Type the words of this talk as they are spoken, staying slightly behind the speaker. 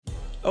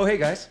Oh, hey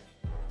guys.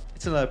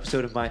 It's another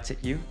episode of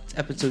Mindset U. It's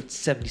episode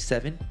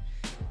 77.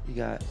 You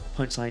got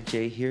Punchline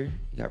Jay here.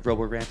 You got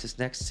Robo Rantis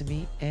next to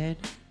me. And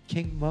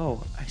King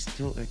Mo. I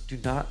do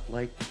not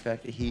like the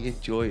fact that he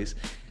enjoys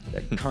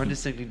that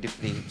condescending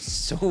nickname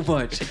so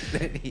much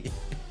that he...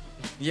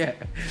 Yeah,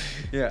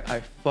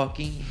 I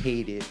fucking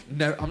hate it.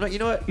 No, I'm not, you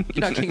know what?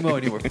 You're not King Mo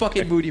anymore.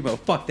 Fucking Moody Mo.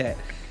 Fuck that.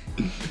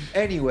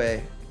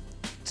 Anyway,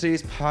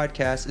 today's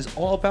podcast is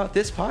all about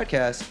this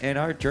podcast and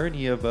our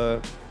journey of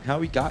how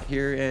we got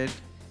here and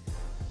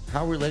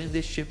how we're letting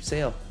this ship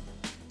sail.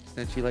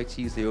 Since we like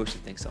to use the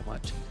ocean thing so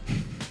much.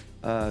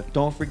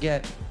 Don't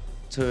forget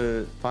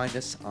to find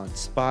us on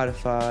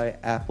Spotify,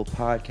 Apple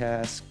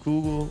Podcasts,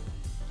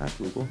 not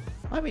Google.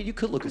 I mean, you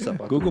could look us up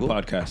on Google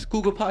Podcasts.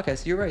 Google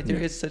Podcasts. You're right. There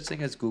is such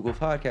thing as Google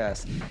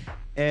Podcasts.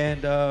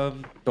 And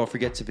don't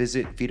forget to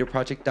visit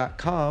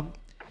VitaProject.com.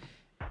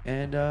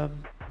 And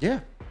yeah,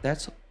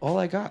 that's all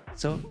I got.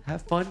 So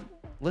have fun.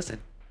 Listen.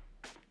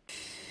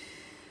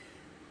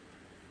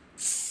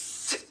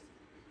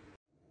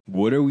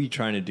 What are we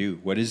trying to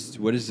do? What is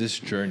this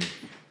journey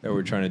that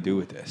we're trying to do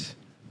with this?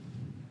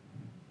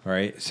 All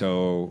right.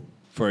 So,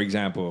 for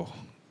example,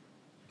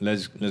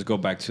 let's go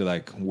back to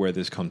like where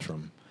this comes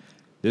from.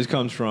 This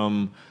comes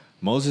from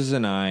Moses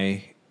and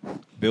I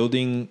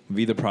building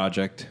Vida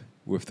Project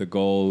with the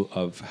goal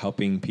of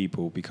helping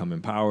people become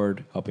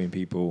empowered, helping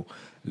people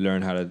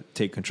learn how to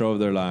take control of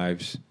their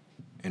lives.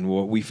 And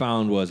what we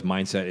found was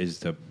mindset is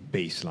the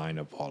baseline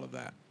of all of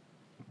that.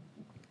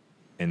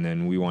 And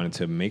then we wanted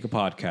to make a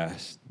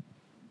podcast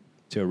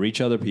to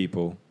reach other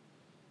people,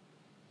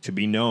 to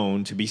be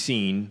known, to be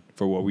seen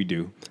for what we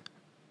do.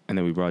 And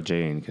then we brought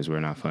Jay in because we're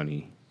not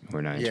funny.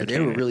 We're not Yeah, they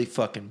were really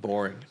fucking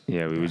boring.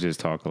 Yeah, we would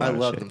just talk a lot I of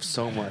love shit. them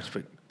so much,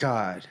 but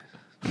God,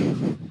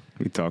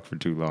 We talked for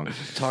too long.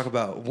 talk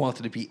about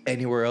wanting to be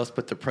anywhere else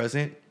but the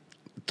present.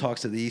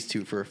 Talks to these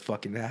two for a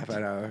fucking half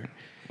an hour.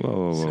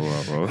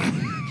 Whoa.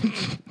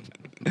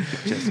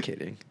 Just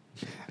kidding.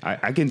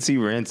 I can see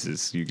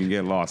rances. You can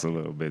get lost a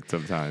little bit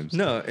sometimes.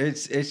 No,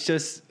 it's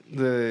just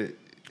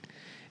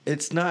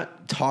it's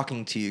not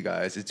talking to you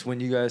guys. It's when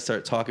you guys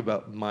start talking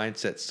about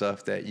mindset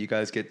stuff that you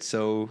guys get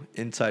so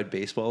inside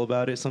baseball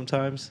about it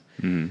sometimes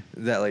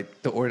that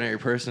like the ordinary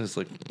person is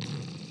like,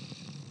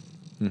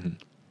 and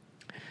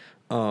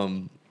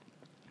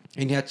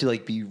you have to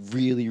like be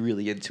really,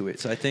 really into it.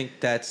 So I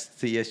think that's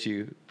the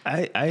issue.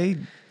 I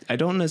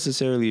don't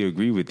necessarily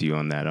agree with you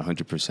on that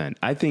 100%.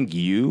 I think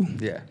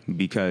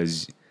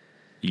because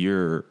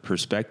your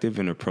perspective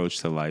and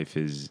approach to life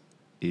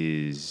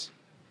is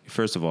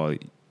first of all,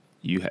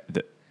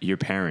 your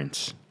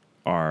parents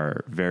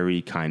are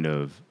very kind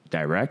of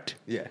direct.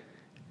 Yeah.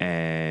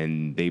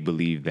 And they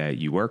believe that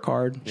you work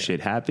hard,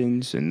 shit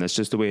happens, and that's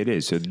just the way it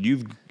is. So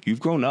you've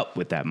grown up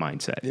with that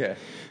mindset. Yeah.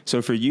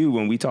 So for you,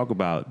 when we talk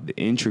about the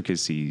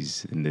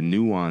intricacies and the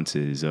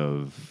nuances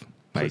of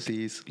like,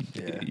 Pussies.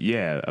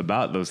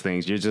 about those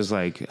things, you're just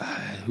like,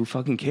 who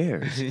fucking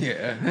cares?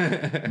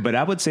 Yeah. But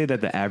I would say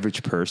that the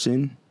average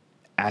person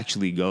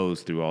actually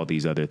goes through all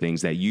these other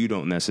things that you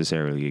don't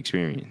necessarily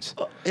experience.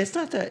 It's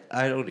not that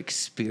I don't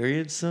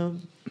experience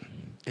them.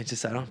 It's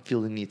just I don't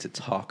feel the need to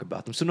talk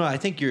about them. So no, I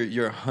think you're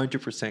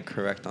 100%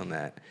 correct on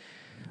that.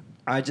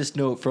 I just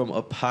know from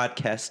a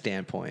podcast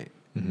standpoint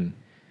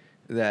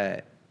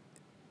that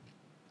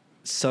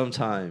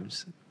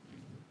sometimes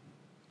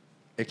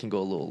it can go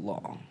a little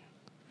long.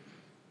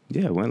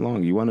 Yeah, it went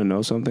long. You want to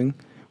know something?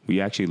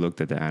 We actually looked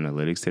at the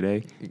analytics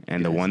today,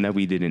 and the one that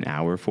we did an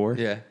hour for.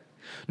 Yeah.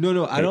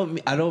 No, I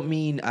don't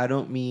mean.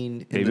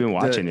 They've been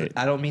watching it.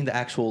 I don't mean the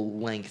actual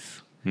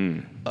length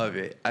of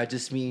it. I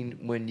just mean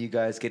when you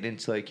guys get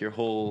into like your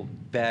whole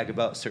bag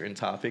about certain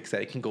topics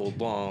that it can go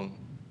long.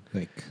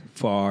 Like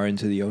far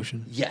into the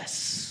ocean?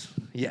 Yes.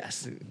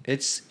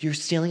 It's you're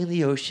sailing in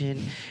the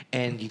ocean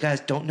and you guys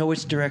don't know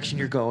which direction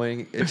you're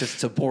going. It's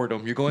just a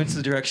boredom. You're going to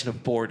the direction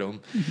of boredom.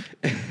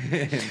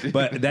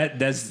 But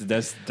that's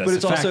but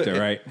it's a also, factor,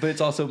 right? But it's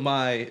also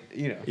my,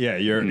 Yeah,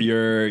 you're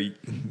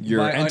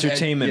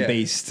entertainment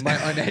based. My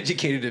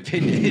uneducated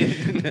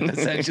opinion,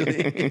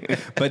 essentially.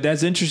 But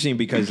that's interesting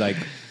because like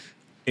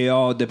it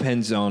all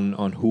depends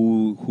on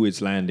who it's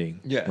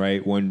landing. Yeah.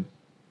 Right? When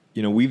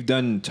we've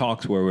done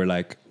talks where we're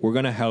like, we're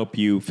gonna help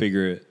you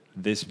figure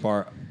this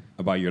part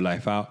about your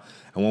life out.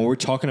 And when we're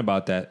talking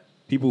about that,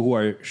 people who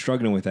are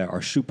struggling with that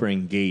are super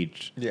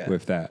engaged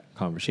with that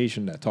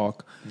conversation, that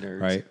talk.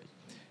 Nerds. Right?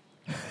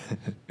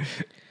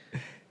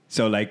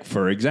 So like,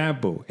 for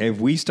example, if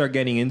we start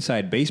getting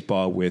inside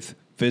baseball with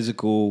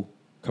physical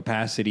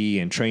capacity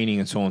and training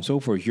and so on and so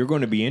forth, you're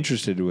going to be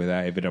interested with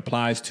that if it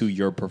applies to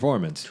your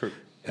performance. True.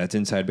 That's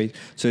inside base.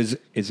 So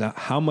it's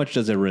how much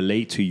does it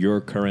relate to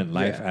your current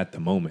life at the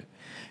moment?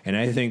 And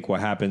I think what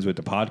happens with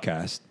the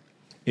podcast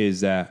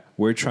is that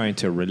we're trying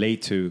to relate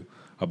to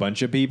a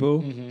bunch of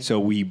people. So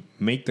we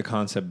make the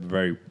concept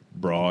very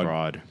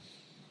broad.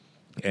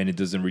 And it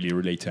doesn't really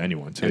relate to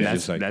anyone. So and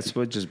it's that's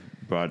what just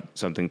brought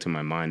something to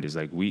my mind is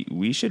like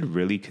we should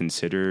really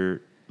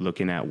consider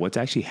looking at what's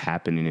actually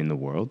happening in the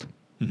world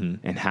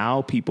and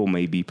how people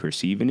may be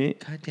perceiving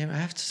it. God damn it, I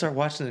have to start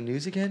watching the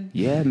news again?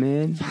 Yeah,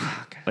 man.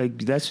 Fuck. Like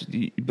that's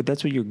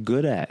what you're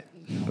good at.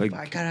 Like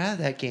I got out of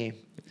that game.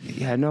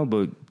 yeah, no,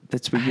 but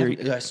that's what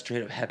I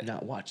straight up have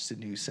not watched the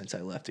news since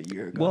I left a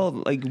year ago. Well,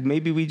 like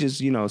maybe we just,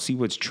 see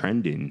what's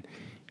trending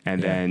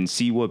and then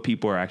see what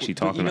people are actually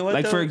talking about.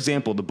 Like, for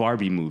example, the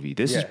Barbie movie.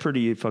 This is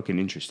pretty fucking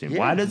interesting. Yeah.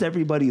 Why does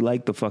everybody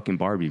like the fucking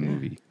Barbie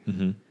movie?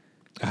 Mm-hmm.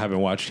 I haven't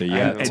watched it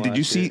yet. And did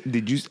you see?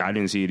 I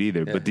didn't see it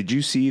either. Yeah. But did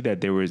you see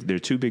that there are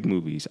two big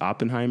movies,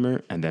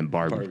 Oppenheimer and then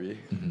Barbie.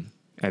 Mm-hmm.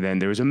 And then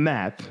there was a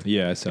map.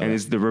 Yeah, so and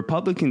it's the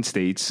Republican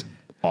states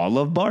all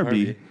love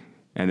Barbie.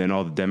 And then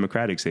all the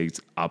Democratic states,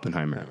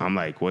 Oppenheimer. I'm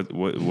like,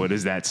 what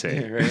does that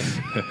say? Right?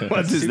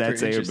 What does that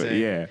say? About,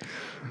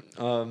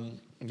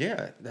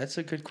 yeah, that's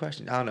a good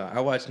question. I don't know. I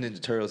watched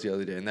Ninja Turtles the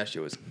other day, and that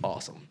shit was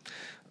awesome.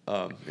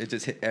 It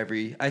just hit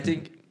I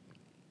think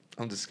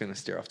I'm just gonna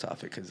steer off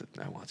topic because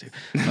I want to.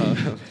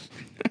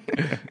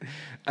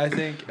 I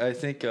think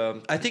it's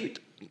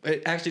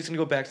gonna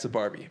go back to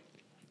Barbie.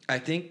 I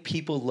think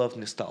people love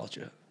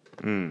nostalgia,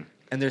 and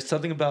there's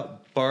something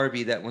about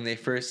Barbie that when they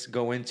first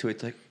go into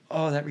it, like,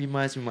 oh, that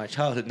reminds me of my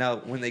childhood. Now,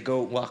 when they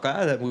go walk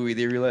out of that movie,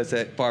 they realize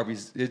that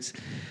Barbie's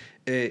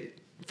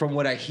from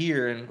what I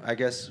hear, and I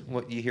guess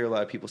what you hear a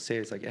lot of people say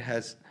is like it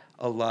has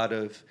a lot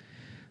of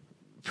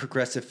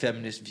progressive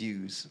feminist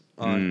views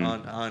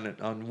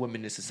on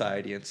women in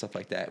society and stuff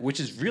like that, which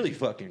is really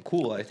fucking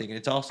cool, I think. And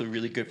it's also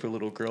really good for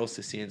little girls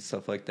to see and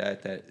stuff like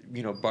that,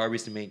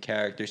 Barbie's the main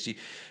character.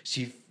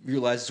 She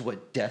realizes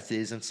what death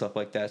is and stuff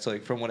like that. So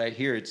like from what I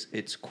hear,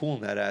 it's cool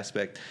in that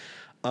aspect.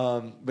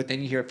 But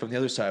then you hear it from the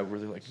other side where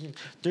they're like,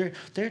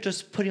 they're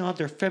just putting on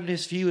their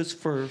feminist views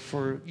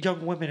for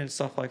young women and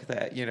stuff like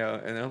that,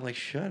 And I'm like,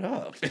 shut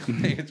up!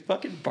 It's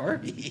fucking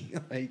Barbie.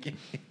 Like,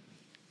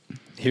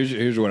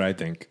 here's what I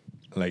think.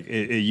 Like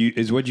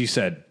is what you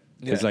said.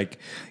 Yeah. It's like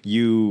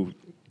you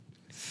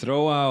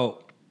throw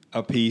out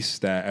a piece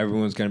that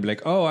everyone's gonna be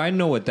like, oh, I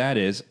know what that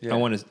is. Yeah. I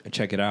want to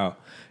check it out.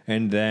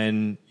 And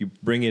then you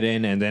bring it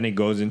in, and then it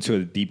goes into a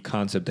deep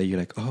concept that you're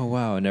like, oh,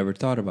 wow, I never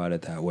thought about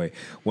it that way.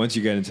 Once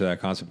you get into that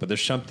concept, but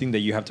there's something that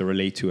you have to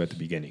relate to at the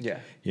beginning. Yeah.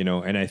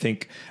 And I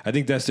think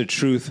that's the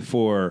truth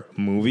for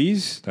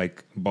movies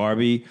like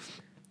Barbie.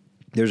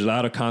 There's a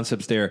lot of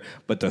concepts there,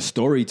 but the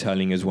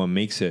storytelling is what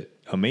makes it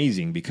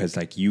amazing because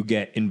like you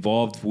get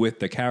involved with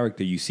the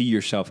character, you see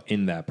yourself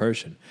in that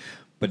person.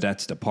 But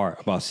that's the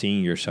part about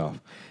seeing yourself.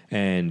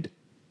 And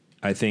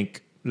I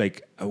think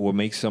like what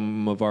makes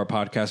some of our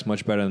podcasts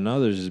much better than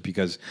others is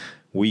because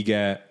we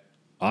get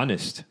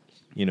honest.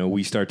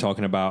 We start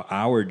talking about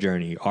our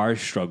journey, our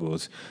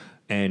struggles,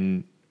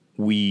 and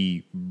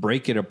we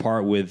break it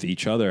apart with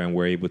each other, and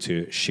we're able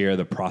to share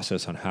the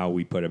process on how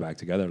we put it back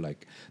together,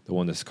 like the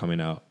one that's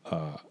coming out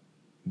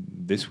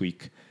this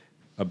week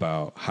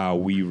about how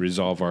we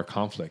resolve our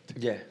conflict.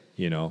 Yeah.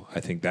 I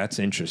think that's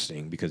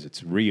interesting because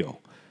it's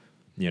real,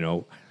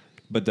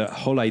 But the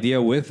whole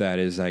idea with that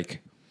is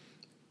like,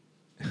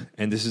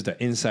 and this is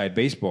the inside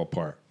baseball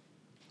part,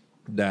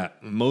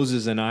 that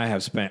Moses and I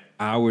have spent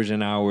hours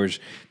and hours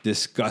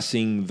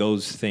discussing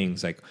those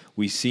things. Like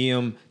we see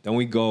them, then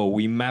we go,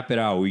 we map it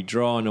out, we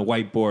draw on a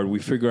whiteboard, we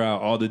figure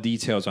out all the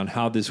details on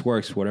how this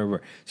works,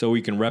 whatever, so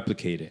we can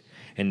replicate it.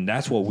 And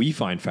that's what we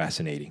find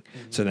fascinating.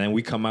 Mm-hmm. So then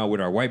we come out with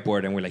our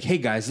whiteboard and we're like, hey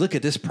guys, look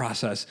at this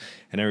process.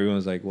 And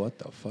everyone's like, what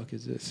the fuck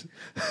is this?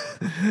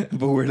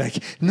 But we're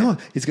like, no,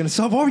 it's going to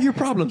solve all your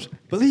problems.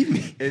 Believe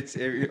me.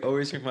 It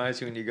always reminds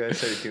you when you guys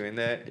started doing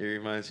that, it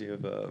reminds you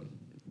of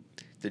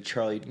the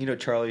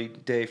Charlie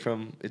Day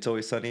from It's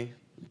Always Sunny,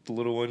 the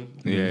little one.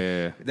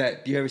 Yeah.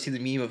 That you ever see the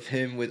meme of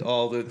him with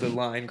all the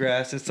line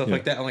grass and stuff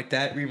like that? I'm like,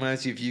 that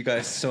reminds you of you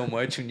guys so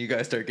much when you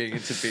guys start getting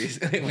into base,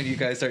 when you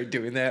guys start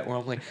doing that, where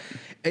I'm like,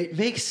 it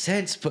makes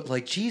sense, but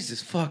like,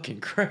 Jesus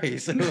fucking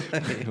Christ.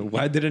 Like,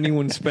 why did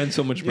anyone spend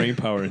so much brain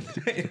power?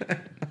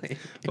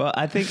 Well,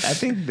 I think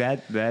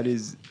that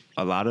is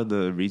a lot of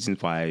the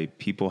reasons why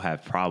people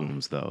have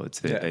problems, though.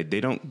 It's that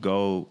they don't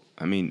go.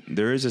 I mean,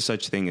 there is a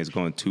such thing as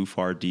going too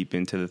far deep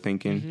into the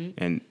thinking,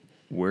 and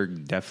we're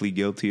definitely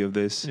guilty of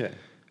this.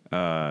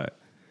 Yeah.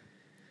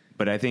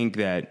 But I think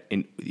that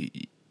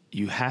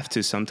you have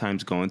to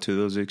sometimes go into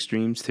those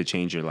extremes to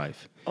change your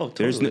life. Oh,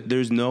 totally.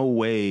 There's no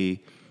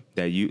way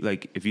that you,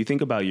 like, if you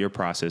think about your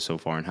process so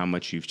far and how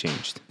much you've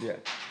changed. Yeah.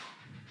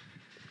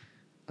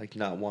 Like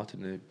not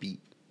wanting to beat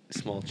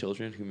small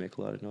children who make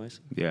a lot of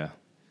noise. Yeah.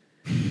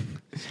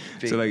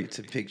 It's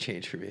a big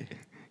change for me.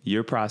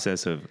 Your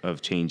process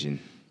of changing,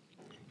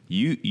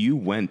 you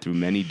went through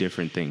many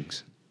different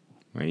things,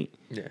 right?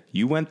 Yeah.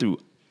 You went through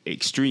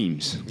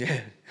extremes.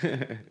 Yeah.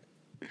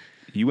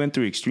 You went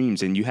through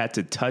extremes, and you had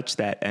to touch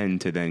that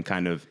end to then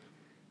kind of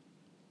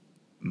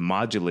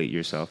modulate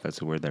yourself. That's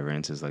the word that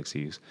Rances likes to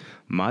use.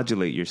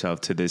 Modulate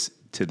yourself to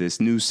this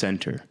new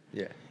center.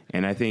 Yeah.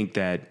 And I think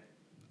that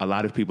a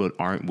lot of people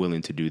aren't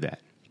willing to do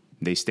that.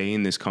 They stay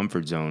in this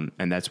comfort zone,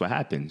 and that's what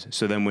happens.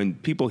 So then when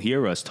people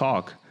hear us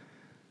talk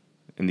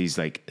in these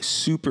like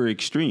super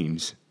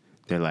extremes,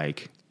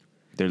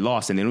 they're they're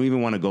lost and they don't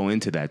even want to go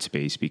into that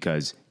space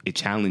because it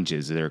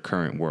challenges their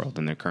current world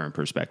and their current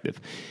perspective.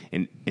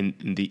 And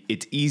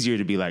it's easier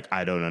to be like,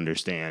 I don't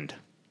understand,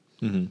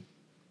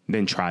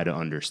 than try to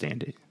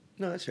understand it.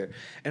 No, that's fair.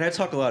 And I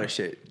talk a lot of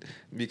shit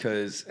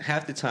because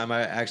half the time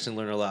I actually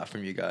learn a lot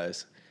from you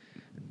guys.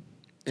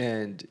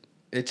 And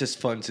it's just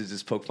fun to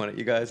just poke fun at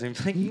you guys and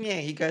be like, yeah,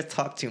 you guys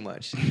talk too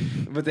much.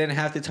 But then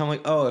half the time I'm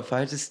like, oh, if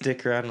I just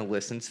stick around and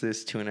listen to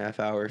this 2.5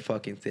 hour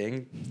fucking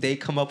thing, they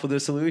come up with a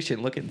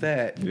solution. Look at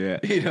that. Yeah.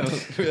 You know,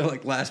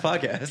 like last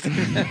podcast.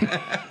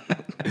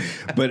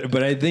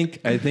 but I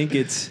think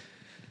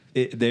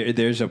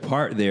there's a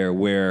part there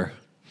where,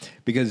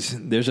 because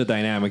there's a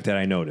dynamic that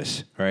I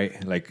notice,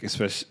 right? Like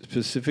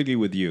specifically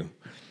with you.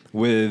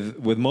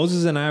 With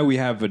Moses and I, we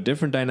have a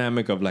different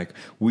dynamic of like,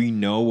 we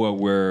know what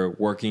we're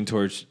working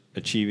towards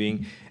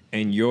achieving,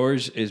 and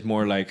yours is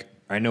more like,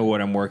 I know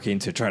what I'm working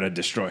to try to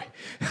destroy.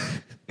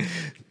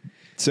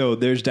 So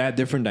there's that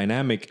different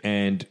dynamic,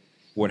 and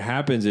what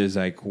happens is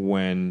like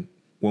when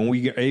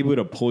we are able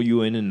to pull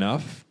you in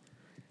enough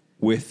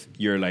with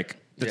your like,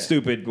 that's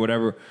stupid,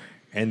 whatever,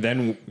 and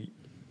then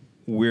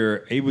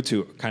we're able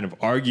to kind of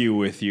argue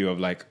with you of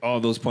like all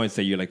those points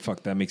that you're like,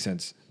 fuck, that makes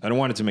sense. I don't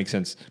want it to make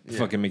sense. It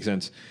fucking makes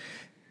sense.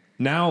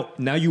 Now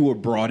you were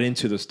brought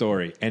into the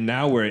story, and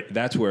now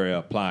that's where it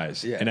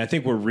applies. Yeah. And I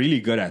think we're really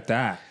good at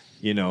that,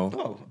 you know.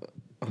 Oh,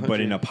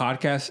 but in a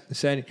podcast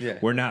setting,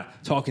 we're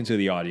not talking to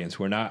the audience.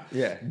 We're not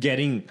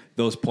getting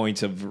those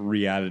points of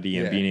reality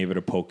and being able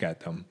to poke at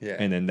them. Yeah.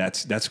 And then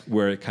that's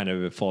where it kind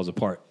of falls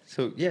apart.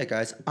 So yeah,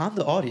 guys, I'm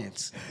the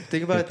audience.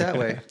 Think about it that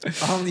way.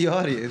 I'm the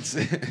audience.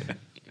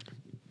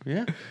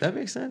 Yeah, that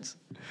makes sense.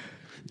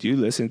 Do you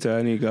listen to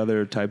any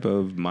other type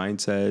of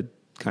mindset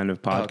kind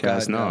of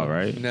podcast? Oh, God, no,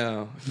 right?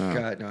 No.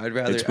 God, no. I'd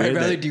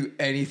rather do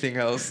anything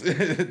else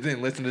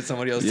than listen to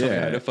somebody else tell me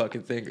how to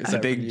fucking think. I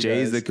think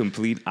Jay's the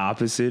complete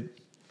opposite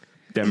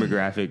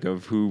demographic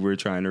of who we're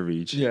trying to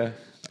reach. Yeah.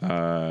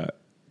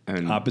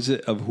 And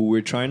opposite of who we're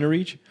trying to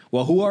reach?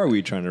 Well, who are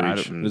we trying to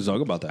reach? Let's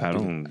talk about that.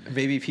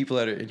 Maybe people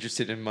that are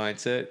interested in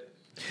mindset.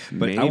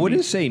 But maybe. I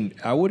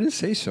wouldn't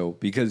say so,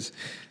 because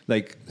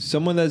like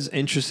someone that's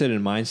interested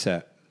in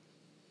mindset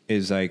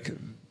is like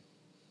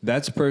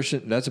that's a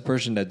person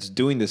that's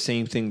doing the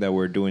same thing that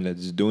we're doing,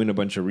 that's doing a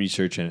bunch of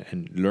research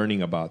and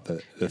learning about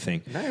the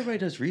thing. Not everybody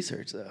does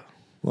research though.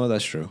 Well,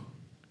 that's true.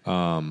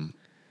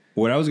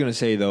 What I was gonna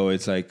say though,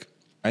 it's like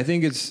I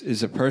think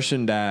it's a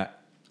person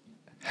that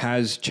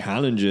has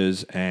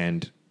challenges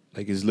and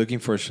like is looking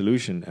for a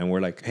solution, and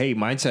we're like, hey,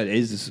 mindset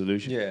is the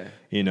solution. Yeah.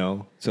 You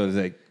know? So it's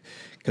like,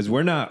 because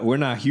we're not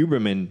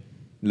Huberman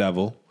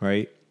level,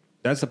 right?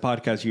 That's the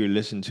podcast you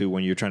listen to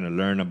when you're trying to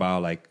learn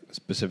about like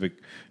specific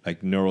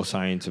like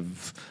neuroscience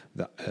of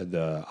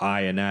the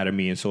eye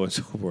anatomy and so on and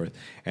so forth.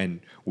 And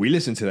we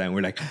listen to that and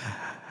we're like,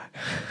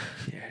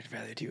 yeah, I'd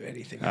rather do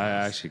anything else. I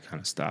actually kind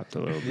of stopped a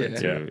little bit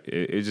too.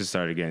 It just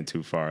started getting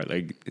too far.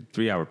 Like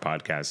 3-hour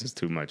podcast is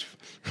too much.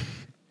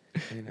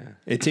 You know.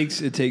 It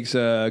takes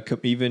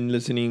even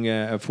listening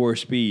at 4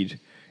 speed.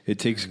 It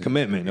takes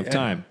commitment of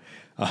time.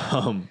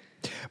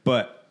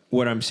 But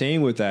what I'm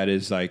saying with that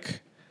is like,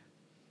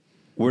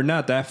 we're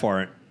not that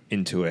far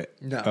into it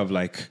of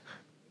like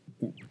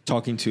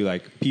talking to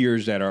like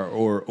peers that are,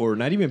 or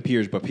not even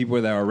peers, but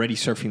people that are already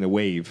surfing the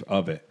wave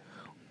of it.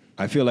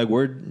 I feel like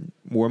we're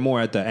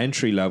more at the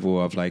entry level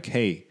of like,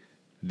 hey,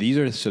 these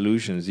are the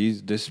solutions.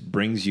 This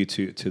brings you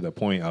to the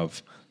point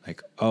of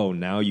like, oh,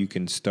 now you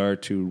can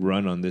start to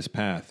run on this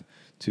path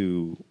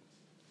to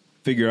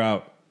figure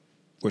out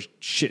what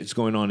shit is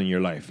going on in your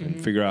life and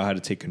figure out how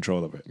to take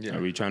control of it. Yeah.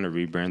 Are we trying to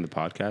rebrand the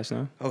podcast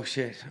now? Oh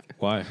shit!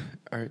 Why?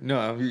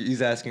 No,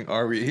 he's asking,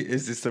 are we?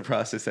 Is this the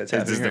process that's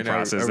happening? Is this the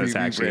process that's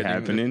actually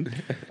happening?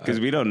 Because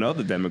we don't know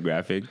the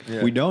demographic.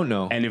 Yeah. We don't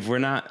know. And if we're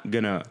not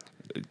gonna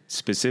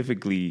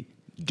specifically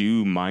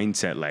do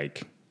mindset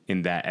like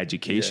in that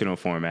educational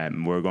format,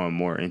 and we're going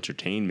more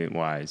entertainment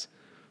wise,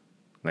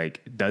 like,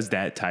 does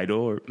that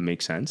title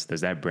make sense? Does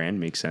that brand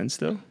make sense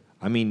though?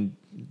 I mean,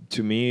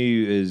 to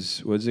me,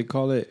 is what does it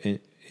call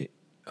it?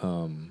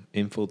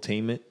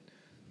 Infotainment.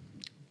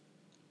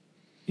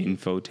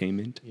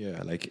 Infotainment.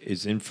 Yeah, like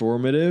it's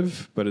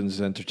informative, but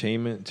it's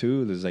entertainment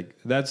too. There's like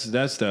that's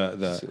the.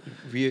 So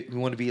we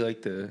want to be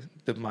like the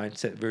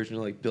mindset version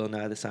of like Bill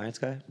Nye the Science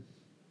Guy.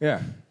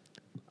 Yeah,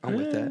 I'm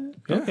with that.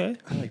 Yeah. Okay,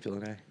 I like Bill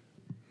Nye.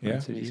 Yeah,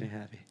 it makes me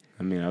happy.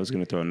 I mean, I was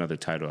gonna throw another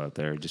title out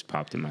there. It just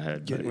popped in my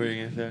head. What are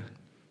you gonna throw?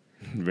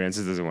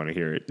 Rancis doesn't want to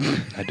hear it.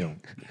 I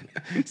don't.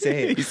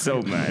 Say it. He's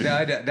so mad. No,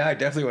 I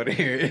definitely want to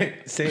hear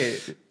it. Say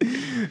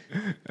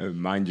it.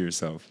 Mind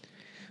yourself.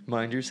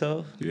 Mind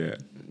yourself? Yeah.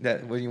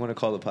 That what do you want to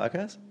call the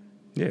podcast?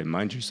 Yeah,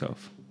 mind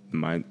yourself.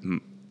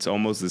 It's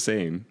almost the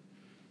same,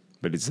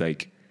 but it's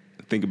like,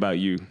 think about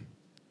you.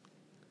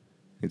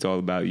 It's all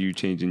about you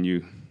changing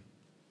you.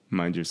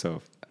 Mind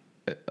yourself.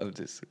 I'm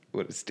just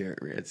want to stare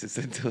at Rancis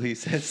until he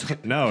says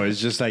something. No,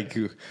 it's just like,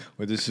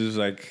 well, this is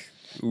like,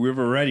 we've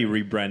already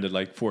rebranded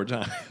like 4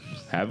 times.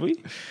 Have we?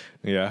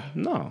 Yeah.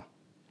 No.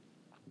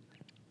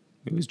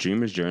 It was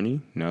Dreamer's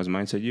Journey. Now it's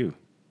Mindset You.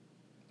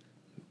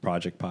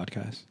 Project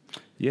Podcast.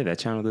 Yeah, that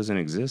channel doesn't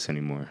exist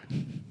anymore.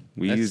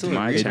 We That's used still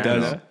my a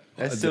channel. channel.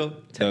 That's still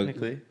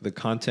technically. The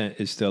content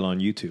is still on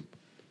YouTube,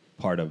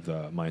 part of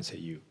the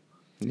Mindset U.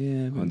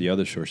 Yeah, On the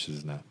other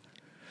sources now.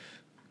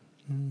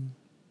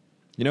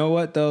 You know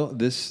what though?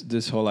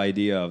 This whole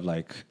idea of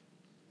like,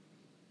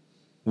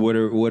 what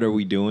are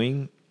we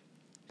doing?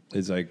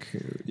 Is like,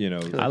 you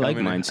know, I like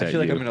Mindset I feel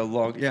like U. I'm in a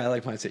long. Yeah, I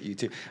like Mindset U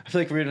too. I feel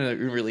like we're in a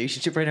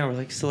relationship right now. We're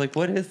like, so like,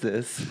 what is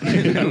this?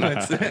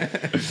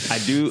 I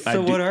do.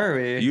 So what are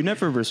we? You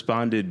never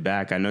responded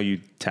back. I know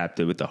you tapped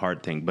it with the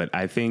heart thing, but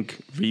I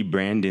think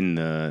rebranding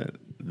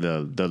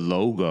the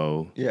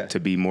logo to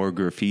be more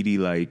graffiti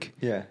like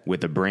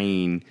with a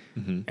brain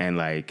and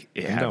like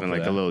it having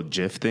like a little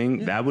GIF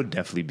thing, that would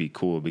definitely be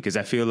cool because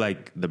I feel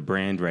like the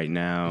brand right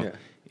now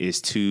is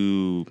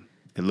too.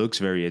 It looks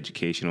very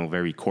educational,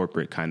 very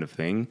corporate kind of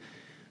thing.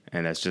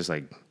 And that's just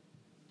like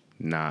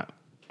not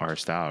our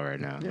style right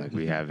now. Like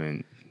we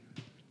haven't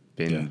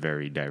been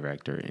very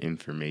direct or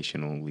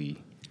informationally.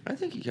 I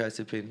think you guys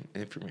have been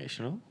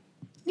informational.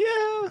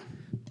 Yeah.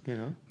 You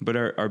know? But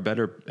our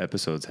better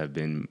episodes have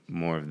been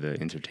more of the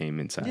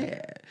entertainment side.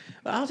 Yeah.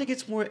 But I don't think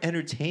it's more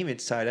entertainment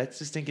side. I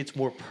just think it's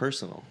more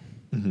personal.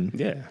 Mm-hmm.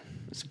 Yeah.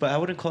 But I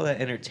wouldn't call that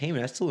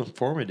entertainment. That's still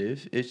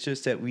informative. It's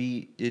just that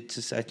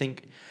I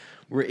think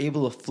we're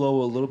able to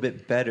flow a little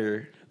bit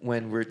better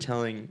when we're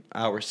telling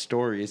our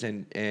stories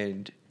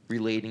and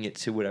relating it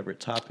to whatever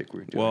topic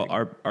we're doing. Well,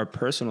 our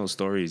personal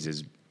stories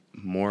is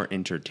more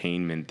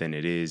entertainment than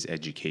it is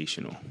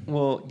educational.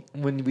 Well,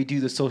 when we do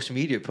the social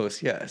media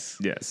posts, yes.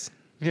 Yes.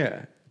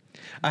 Yeah.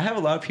 I have a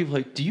lot of people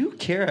like, do you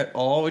care at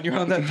all when you're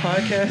on that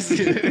podcast?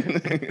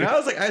 And I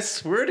was like, I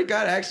swear to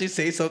God, I actually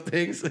say some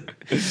things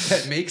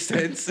that make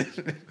sense.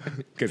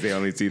 Because they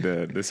only see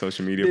the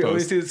social media They posts.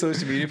 only see the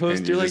social media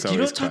posts. They're like, you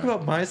don't talk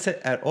about. about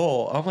mindset at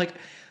all. I'm like,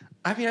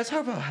 I mean, I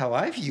talk about how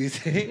I view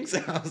things.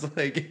 I was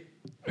like...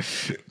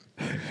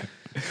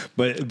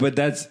 But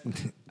that's,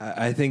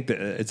 I think that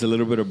it's a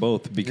little bit of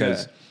both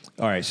because,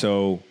 all right,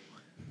 so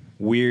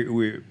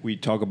we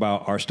talk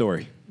about our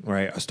story,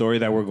 right? A story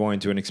that we're going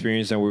through, an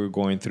experience that we're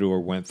going through or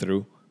went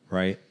through,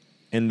 right?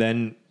 And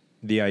then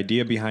the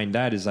idea behind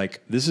that is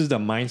like, this is the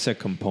mindset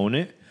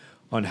component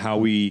on how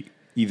we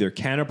either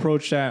can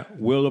approach that,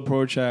 will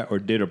approach that, or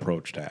did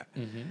approach that.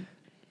 Mm-hmm.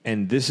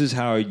 And this is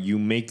how you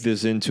make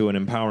this into an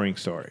empowering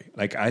story.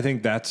 Like, I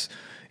think that's,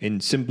 in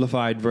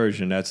simplified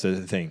version, that's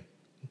the thing.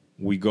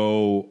 We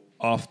go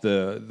off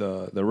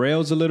the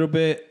rails a little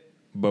bit,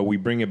 but we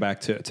bring it back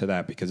to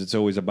that because it's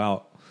always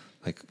about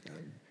like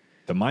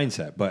the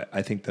mindset. But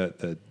I think that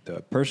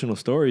the personal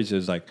stories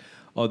is like,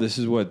 oh, this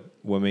is what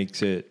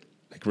makes it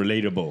like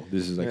relatable.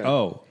 This is like,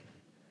 oh,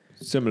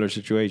 similar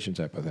situation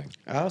type of thing.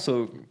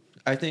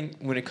 I think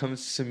when it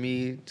comes to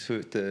me,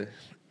 to the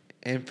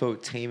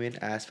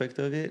infotainment aspect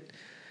of it,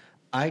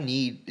 I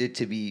need it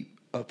to be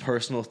a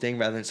personal thing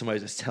rather than somebody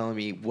just telling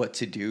me what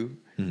to do.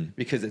 Mm-hmm.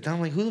 Because then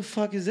I'm like, who the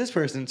fuck is this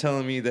person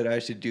telling me that I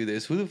should do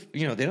this? They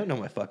don't know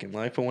my fucking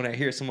life. But when I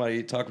hear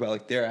somebody talk about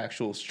like their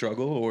actual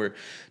struggle or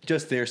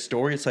just their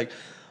story, it's like,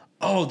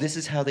 oh, this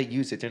is how they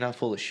use it. They're not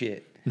full of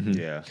shit. Mm-hmm.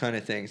 Yeah. Kind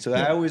of thing. So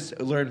I always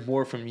learn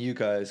more from you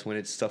guys when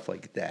it's stuff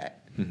like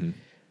that. Mm-hmm.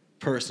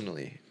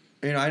 Personally.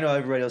 I know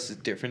everybody else is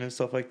different and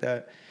stuff like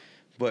that.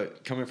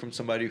 But coming from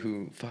somebody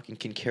who fucking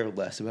can care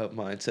less about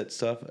mindset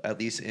stuff, at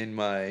least in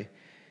my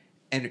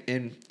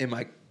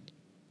my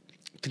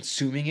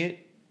consuming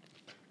it,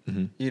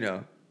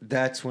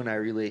 that's when I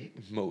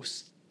relate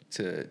most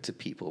to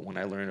people, when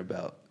I learn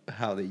about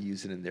how they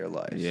use it in their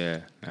life.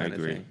 Yeah, I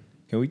agree. Thing.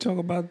 Can we talk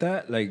about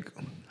that? Like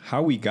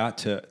how we got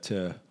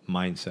to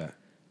mindset?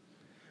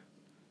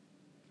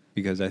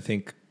 Because I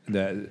think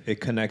that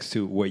it connects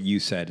to what you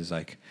said is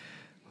like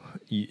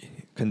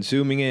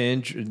consuming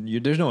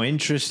it. There's no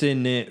interest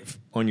in it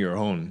on your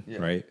own,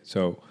 right?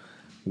 So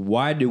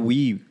why do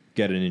we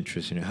get an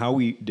interest in it? How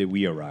did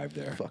we arrive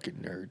there? Fucking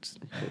nerds.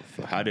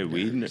 How did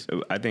we?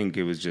 I think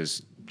it was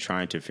just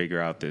trying to figure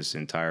out this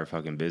entire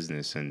fucking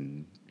business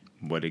and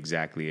what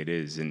exactly it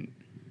is. And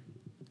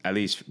at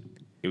least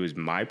it was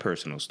my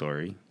personal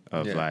story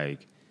of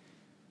like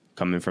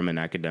coming from an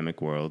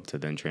academic world to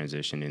then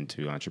transition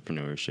into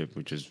entrepreneurship,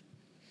 which is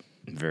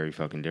very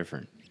fucking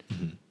different.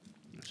 Mm-hmm.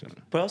 So.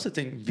 But I also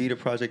think Vita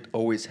Project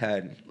always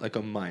had like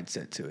a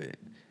mindset to it.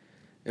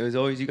 It was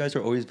always, you guys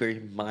are always very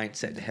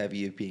mindset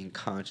heavy of being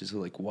conscious of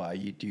like why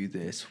you do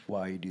this.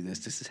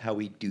 This is how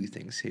we do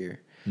things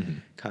here,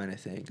 kind of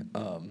thing.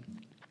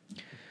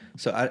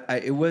 So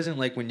it wasn't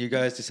like when you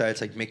guys decided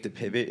to like make the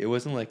pivot, it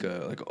wasn't like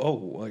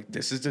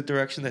this is the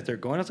direction that they're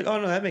going. I was like, oh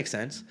no, that makes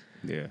sense.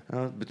 Yeah.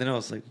 But then I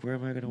was like, where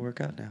am I going to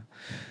work out now?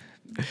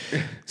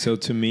 So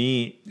to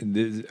me,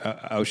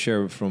 I'll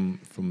share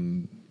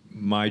from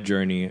my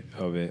journey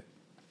of it.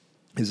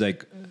 Is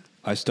like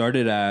I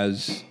started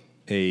as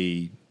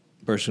a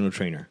personal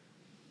trainer.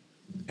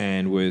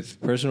 And with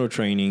personal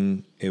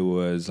training, it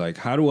was like,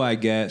 how do I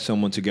get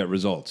someone to get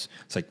results?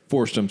 It's like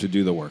force them to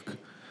do the work.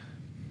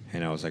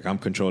 And I was like, I'm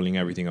controlling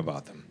everything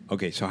about them.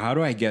 Okay, so how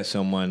do I get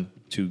someone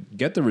to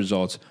get the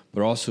results,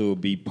 but also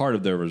be part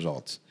of their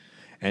results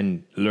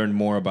and learn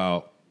more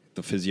about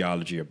the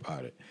physiology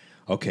about it.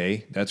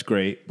 Okay, that's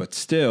great, but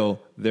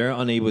still, they're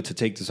unable to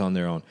take this on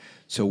their own.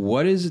 So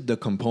what is the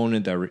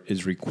component that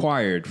is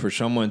required for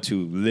someone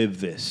to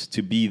live this,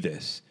 to be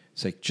this?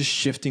 It's like just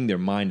shifting their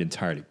mind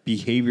entirely,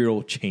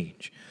 behavioral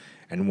change,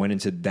 and went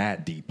into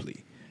that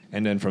deeply.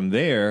 And then from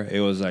there,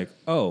 it was like,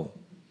 oh,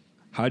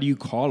 how do you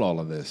call all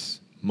of this?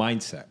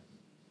 Mindset.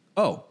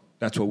 Oh,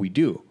 that's what we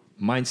do.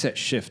 Mindset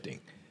shifting.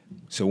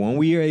 So when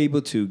we are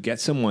able to get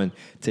someone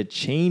to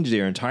change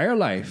their entire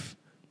life,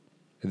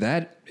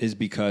 that is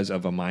because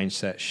of a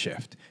mindset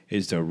shift.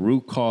 Is the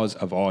root cause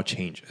of all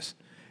changes.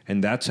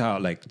 And that's how,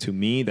 like, to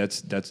me,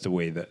 that's the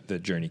way that the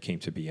journey came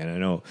to be. And I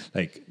know,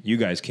 like, you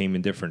guys came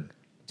in different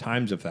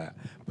times of that,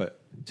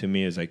 but to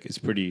me, it's like, it's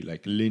pretty,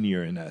 like,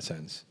 linear in that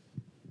sense.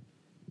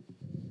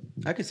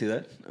 I can see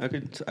that. I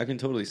can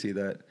totally see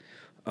that.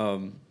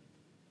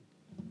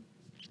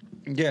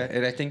 Yeah,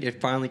 and I think it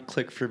finally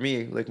clicked for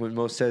me. Like when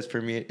Mo says,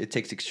 for me, it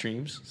takes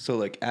extremes. So,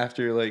 like,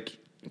 after, like,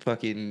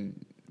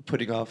 fucking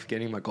putting off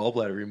getting my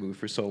gallbladder removed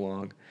for so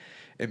long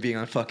and being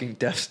on fucking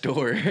death's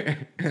door,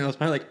 and I was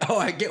finally like, oh,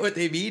 I get what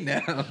they mean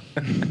now.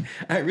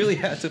 I really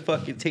had to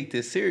fucking take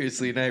this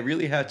seriously, and I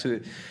really had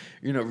to,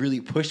 really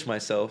push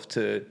myself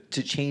to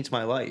change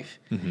my life.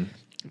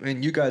 Mm-hmm.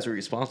 And you guys were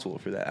responsible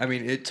for that. I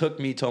mean, it took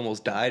me to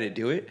almost die to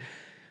do it,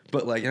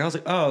 but, like, and I was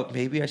like, oh,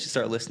 maybe I should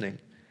start listening.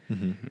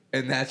 Mm-hmm.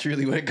 And that's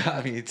really what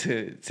got me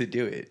to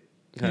do it,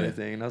 kind of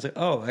thing. And I was like,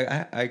 oh,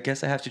 I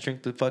guess I have to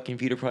drink the fucking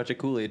Vita Project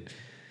Kool-Aid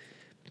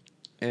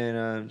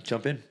and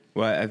jump in.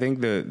 Well, I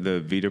think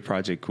the Vita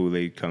Project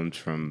Kool-Aid comes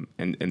from,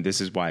 and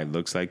this is why it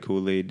looks like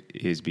Kool-Aid,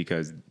 is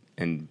because,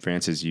 and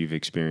Francis, you've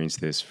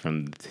experienced this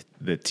from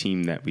the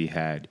team that we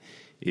had,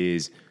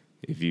 is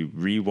if you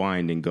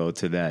rewind and go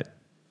to that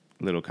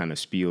little kind of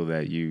spiel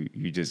that you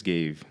just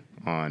gave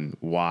on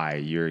why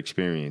your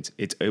experience,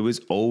 it was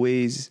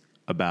always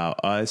about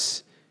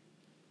us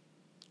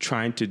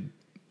trying to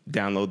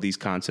download these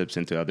concepts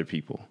into other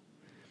people.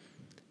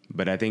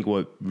 But I think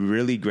what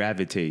really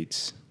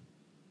gravitates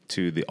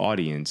to the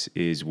audience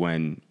is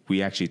when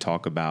we actually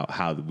talk about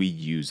how we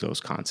use those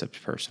concepts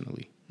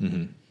personally.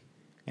 Mm-hmm.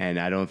 And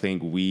I don't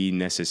think we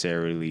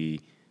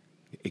necessarily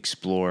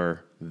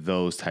explore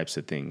those types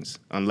of things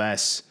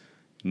unless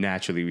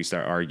naturally we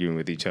start arguing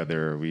with each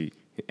other,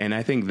 and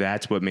I think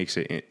that's what makes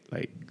it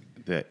like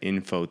the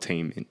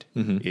infotainment.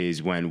 Mm-hmm.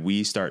 Is when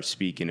we start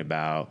speaking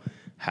about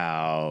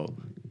how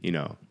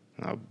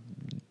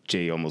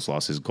Jay almost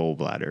lost his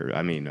gallbladder.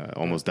 I mean,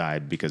 almost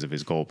died because of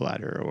his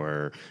gallbladder,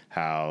 or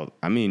how,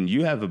 I mean,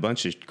 you have a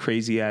bunch of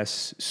crazy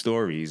ass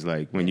stories.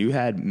 Like when you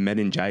had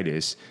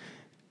meningitis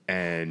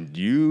and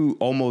you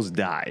almost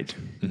died.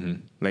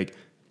 Mm-hmm. Like,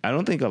 I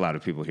don't think a lot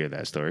of people hear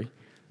that story.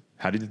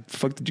 How the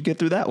fuck did you get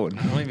through that one?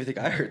 I don't even think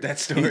I heard that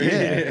story.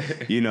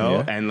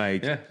 Yeah. And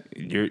like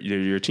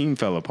your team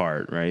fell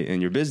apart, right?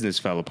 And your business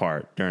fell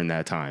apart during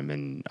that time.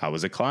 And I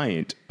was a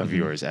client of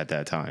yours at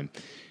that time.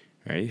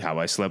 Right, how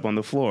I slept on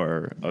the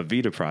floor of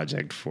Vita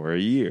Project for a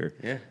year.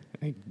 Yeah,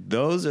 like,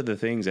 those are the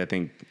things I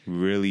think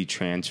really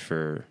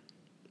transfer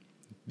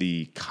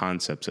the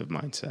concepts of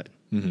mindset,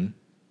 and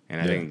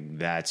I think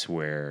that's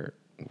where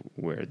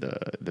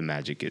the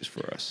magic is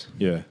for us.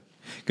 Yeah,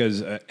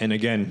 because and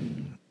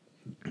again,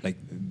 like,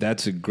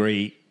 that's a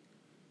great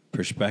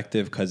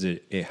perspective because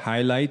it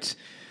highlights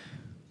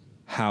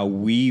how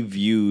we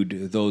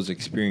viewed those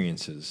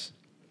experiences.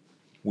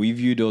 We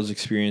viewed those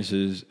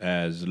experiences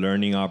as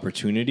learning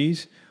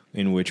opportunities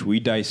in which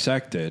we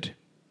dissected,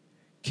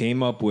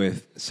 came up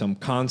with some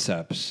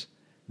concepts,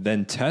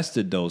 then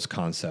tested those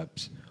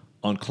concepts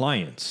on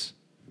clients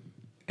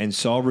and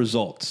saw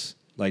results.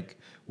 Like,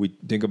 we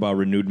think about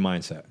renewed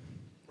mindset,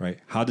 right?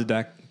 How did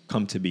that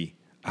come to be?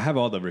 I have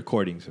all the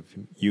recordings of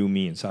you,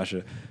 me, and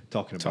Sasha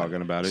talking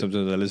about it.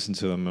 Sometimes I listen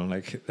to them and I'm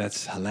like,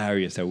 that's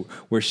hilarious that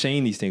we're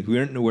saying these things.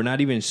 We're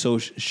not even so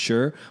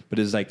sure, but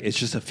it's like, it's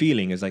just a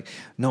feeling. It's like,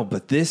 no,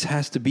 but this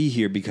has to be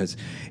here because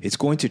it's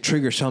going to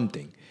trigger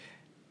something.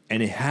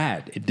 And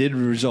it did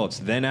results.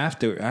 Then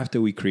after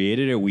we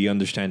created it, we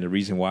understand the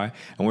reason why.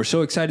 And we're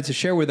so excited to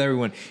share with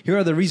everyone, here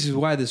are the reasons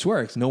why this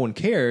works. No one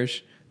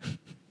cares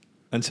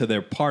until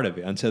they're part of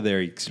it, until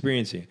they're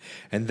experiencing it.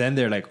 And then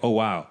they're like, oh,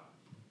 wow.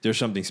 There's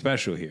something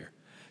special here.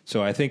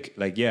 So I think,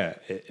 like, yeah,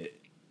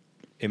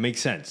 it makes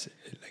sense.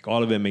 Like,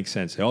 all of it makes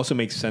sense. It also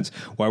makes sense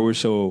why we're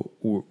so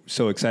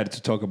excited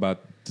to talk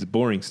about the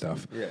boring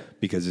stuff. Yeah.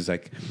 Because it's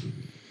like,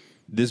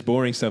 this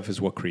boring stuff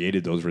is what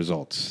created those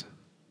results.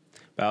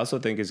 But I also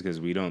think it's because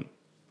we don't,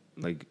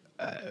 like,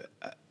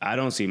 I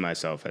don't see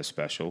myself as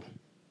special.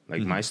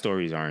 Like, my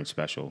stories aren't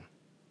special.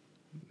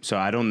 So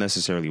I don't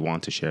necessarily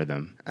want to share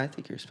them. I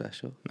think you're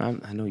special.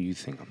 I know you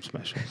think I'm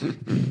special.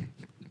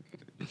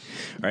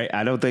 Right?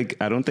 I don't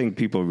think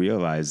people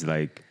realize,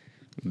 like,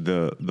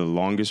 the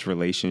longest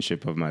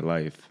relationship of my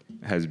life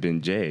has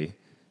been Jay,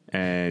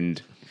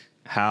 and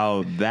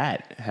how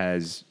that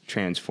has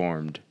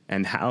transformed,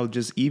 and how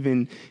just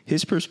even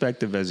his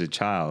perspective as a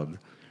child,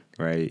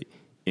 right,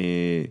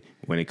 when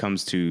it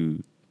comes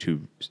to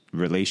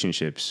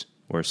relationships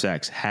or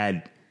sex,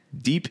 had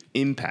deep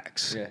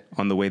impacts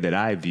on the way that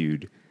I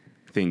viewed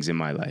things in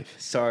my life.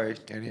 Sorry,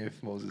 any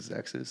of Moses'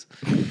 exes.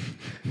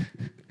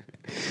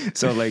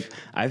 So, like,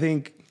 I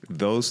think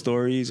those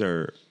stories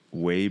are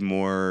way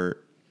more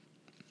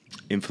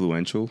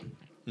influential,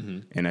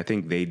 and I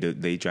think they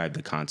drive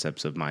the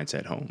concepts of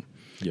mindset home.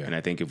 Yeah. And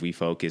I think if we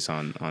focus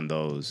on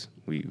those,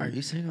 Are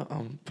you saying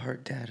I'm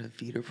part dad of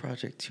Vita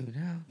Project 2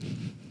 now?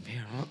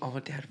 Man, I'm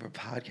a dad of a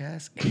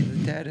podcast and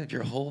the dad of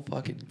your whole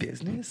fucking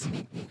business?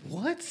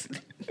 What?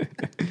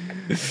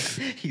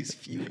 He's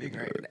fuming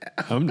right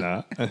now. I'm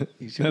not. Not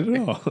at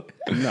all.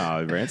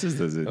 No, Rancis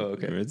doesn't. Oh,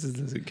 okay. Rancis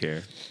doesn't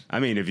care. I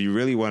mean, if you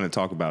really want to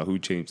talk about who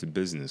changed the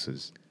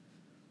businesses,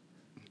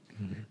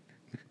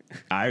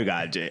 I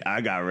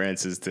got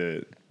Rancis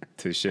to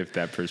shift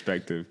that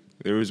perspective.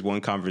 There was one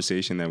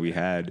conversation that we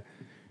had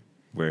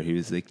where he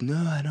was like, "No,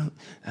 I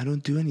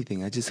don't do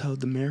anything. I just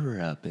hold the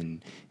mirror up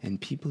and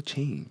people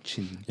change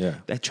and Yeah.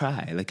 I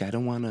try. Like, I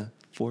don't want to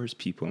force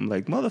people." I'm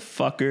like,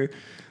 "Motherfucker."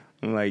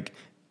 I'm like,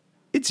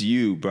 it's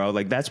you, bro.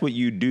 Like, that's what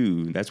you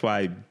do. That's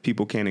why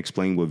people can't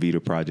explain what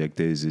Vita Project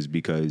is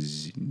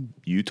because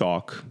you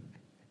talk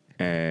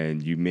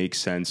and you make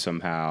sense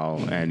somehow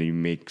and you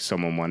make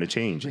someone want to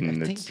change. Wait,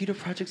 And I think that's, Vita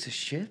Project's a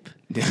ship?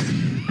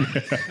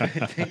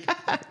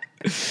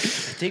 I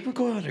think we're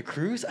going on a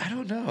cruise? I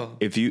don't know.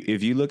 if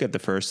you look at the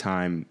first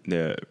time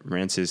the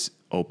Rancis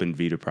opened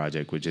Vita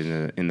Project, which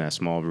is in that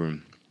small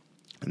room,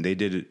 and I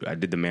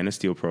did the Man of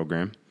Steel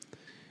program,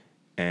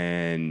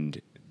 and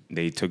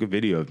they took a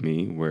video of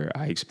me where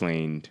I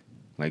explained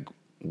like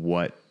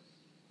what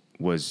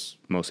was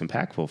most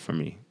impactful for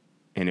me.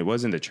 And it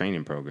wasn't a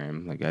training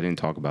program. Like, I didn't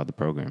talk about the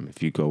program.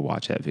 If you go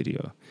watch that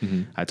video,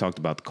 I talked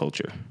about the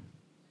culture.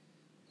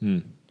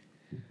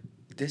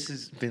 This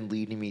has been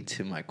leading me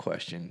to my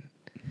question.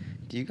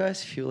 Do you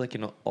guys feel like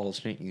in an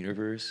alternate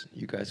universe,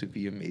 you guys would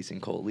be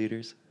amazing cult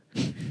leaders?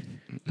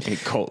 And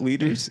cult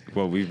leaders?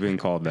 Well, we've been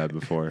called that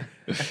before.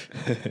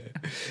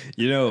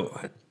 You know,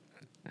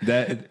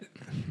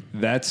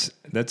 that's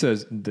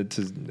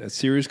a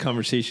serious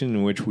conversation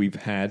in which we've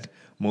had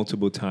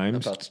multiple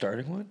times. About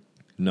starting one?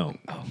 No.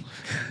 Oh.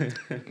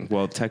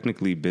 Well,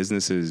 technically,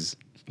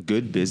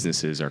 good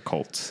businesses are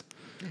cults.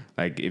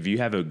 Like, if you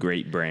have a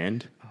great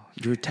brand,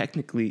 you're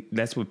technically,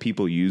 that's what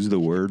people use the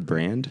word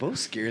brand. Both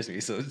scares me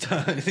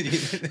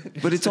sometimes.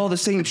 But it's all the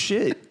same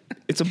shit.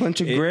 It's a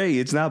bunch of gray.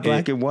 It's not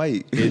black and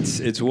white.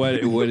 It's what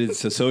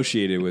it's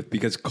associated with,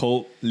 because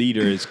cult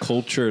leader is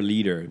culture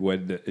leader.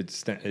 What what it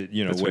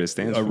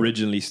stands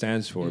originally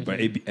stands for, but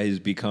it has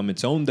become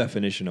its own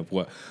definition of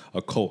what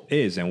a cult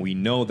is, and we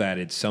know that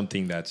it's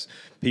something that's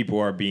people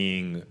are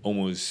being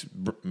almost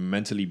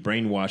mentally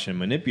brainwashed and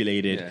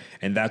manipulated,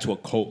 and that's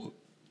what cult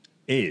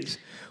is.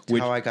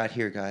 How I got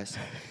here, guys.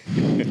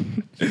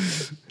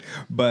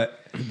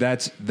 But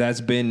that's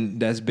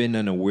been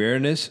an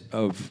awareness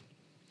of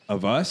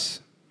us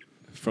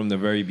from the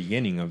very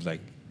beginning, of like,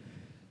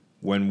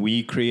 when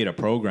we create a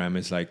program,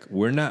 it's like,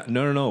 we're not,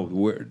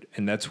 no.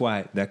 And that's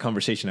why that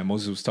conversation that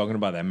Moses was talking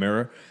about, that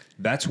mirror,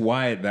 that's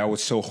why that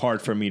was so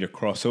hard for me to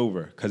cross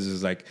over. Because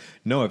it's like,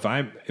 no, if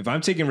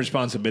I'm taking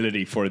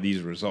responsibility for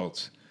these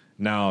results,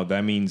 now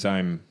that means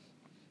I'm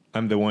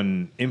the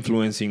one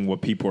influencing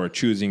what people are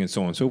choosing and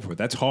so on and so forth.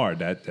 That's hard.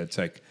 That's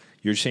like,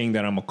 you're saying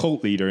that I'm a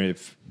cult leader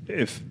if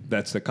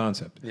that's the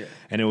concept. Yeah.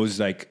 And it was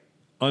like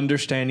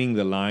understanding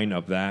the line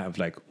of that, of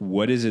like,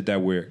 what is it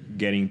that we're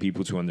getting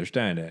people to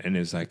understand it? And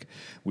it's like,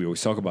 we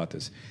always talk about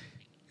this,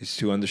 is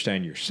to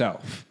understand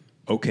yourself.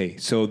 Okay,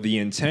 so the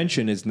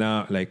intention is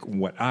not like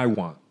what I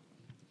want.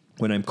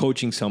 When I'm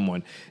coaching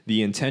someone,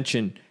 the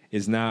intention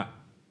is not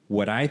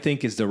what I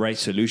think is the right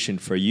solution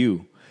for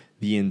you.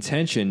 The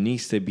intention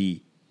needs to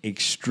be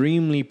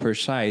extremely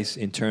precise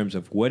in terms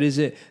of what is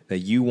it that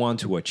you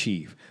want to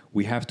achieve.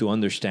 We have to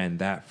understand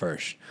that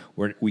first.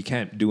 We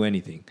can't do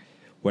anything.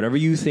 Whatever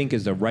you think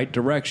is the right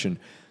direction,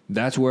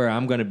 that's where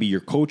I'm going to be your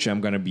coach.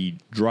 I'm going to be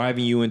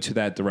driving you into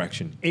that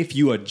direction. If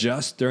you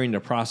adjust during the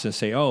process,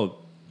 say, oh,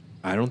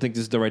 I don't think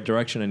this is the right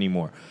direction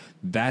anymore,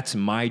 that's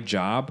my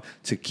job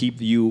to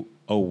keep you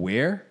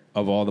aware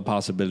of all the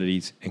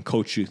possibilities and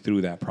coach you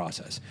through that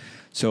process.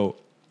 So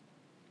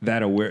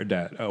that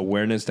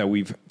awareness that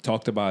we've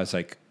talked about is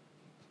like,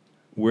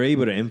 we're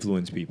able to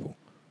influence people.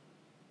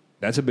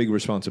 That's a big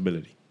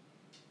responsibility.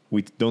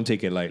 We don't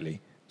take it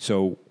lightly.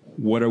 So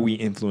what are we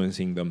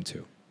influencing them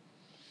to?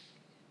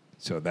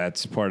 So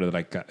that's part of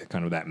like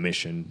kind of that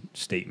mission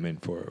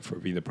statement for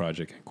Vita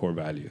Project and core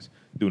values.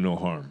 Do no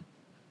harm.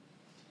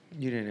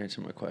 You didn't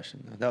answer my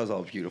question, though. That was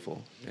all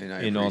beautiful. And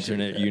In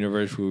alternate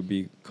universe, we would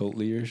be cult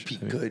leaders.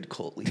 Good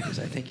cult leaders.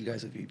 I think you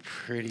guys would be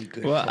pretty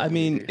good. Well, cult I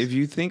mean, leaders. if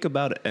you think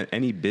about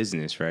any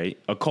business, right?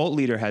 A cult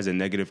leader has a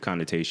negative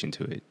connotation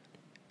to it.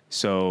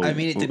 So I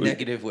mean it the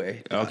negative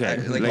way. Okay.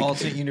 Like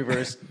alternate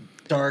universe,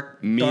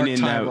 dark meaning dark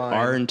that timeline.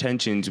 our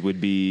intentions would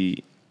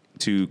be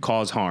to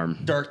cause harm.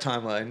 Dark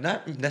timeline,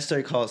 not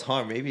necessarily cause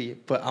harm, maybe,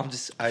 but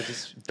I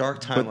just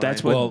dark timeline. But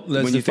that's what. Well,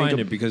 let's when you think define of-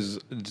 it, because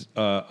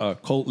a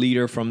cult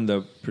leader, from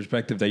the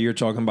perspective that you're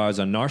talking about, is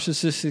a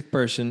narcissistic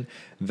person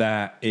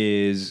that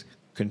is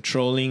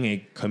controlling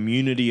a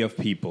community of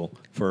people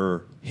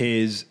for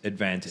his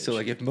advantage. So,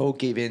 like, if Mo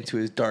gave in to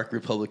his dark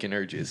Republican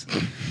urges.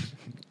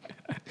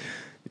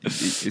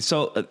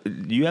 So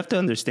you have to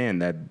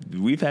understand that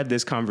we've had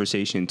this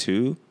conversation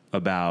too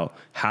about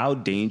how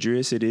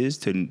dangerous it is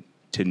to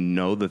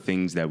know the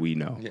things that we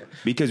know. Yeah.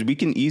 Because we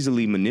can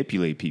easily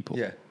manipulate people.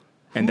 Yeah.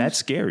 And that's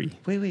scary.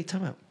 Wait,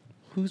 time out.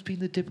 Who's being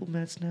the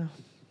diplomats now?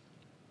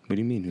 What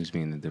do you mean, who's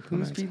being the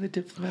diplomats? Who's being the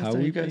diplomats? How that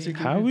we you guys being- are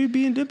How are giving we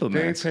being very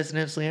diplomats?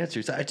 presidential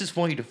answers. I just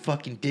want you to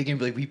fucking dig in and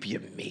be like, we'd be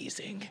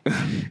amazing.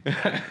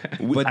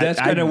 But that's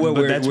kind of what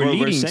we're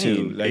leading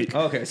to. Like,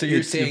 Okay, so you're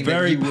it's saying that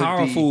very you would be-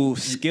 powerful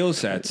skill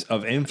sets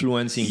of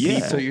influencing Yeah.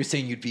 people. So you're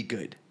saying you'd be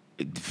good.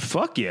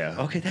 Fuck yeah.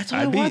 Okay, that's all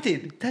I'd I be-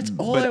 wanted. That's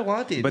all but, I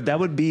wanted. But that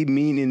would be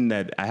meaning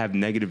that I have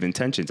negative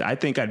intentions. I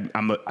think I'm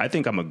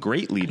a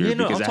great leader Yeah,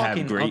 no, because I'm I talking-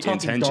 have great I'm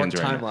talking intentions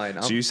dark right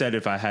now. timeline. So you said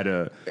if I had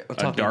a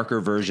talking-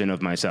 darker version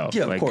of myself.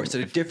 Yeah, like, of course.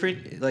 A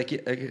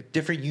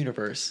different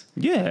universe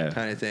Yeah.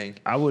 kind of thing.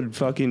 I would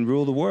fucking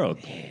rule the world.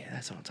 yeah,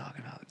 that's what I'm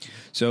talking about.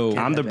 So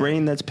I'm the that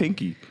brain that's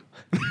Pinky.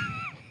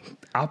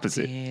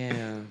 Opposite.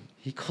 Damn.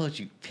 He called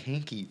you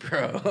Pinky,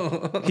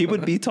 bro. He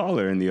would be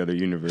taller in the other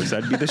universe.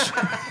 I'd be the.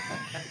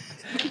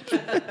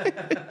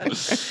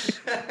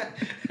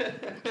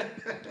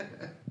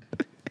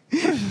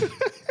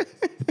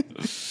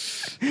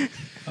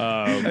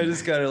 I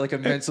just got a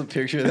mental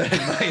picture of that in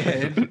my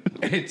head.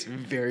 It's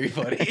very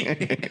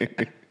funny.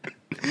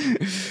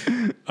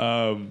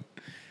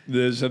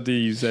 there's something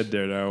you said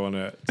there that I want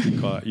to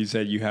call out. You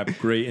said you have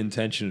great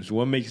intentions.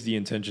 What makes the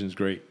intentions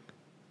great?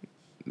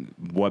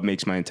 What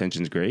makes my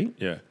intentions great?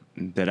 Yeah.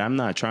 That I'm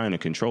not trying to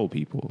control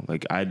people.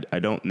 Like I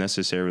don't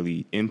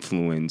necessarily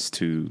influence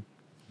to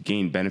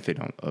gain benefit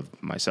of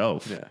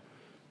myself. Yeah.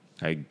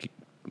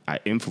 I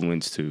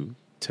influence to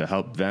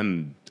help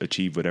them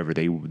achieve whatever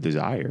they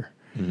desire.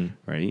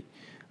 Right.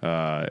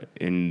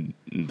 In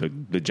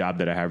the job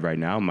that I have right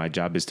now, my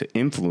job is to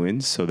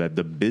influence so that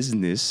the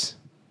business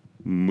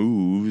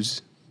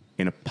moves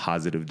in a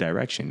positive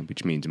direction,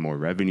 which means more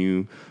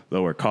revenue,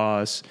 lower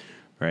costs,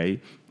 right?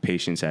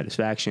 Patient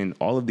satisfaction,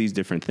 all of these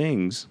different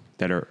things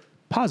that are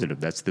positive.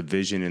 That's the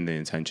vision and the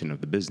intention of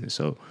the business.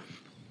 So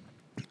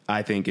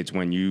I think it's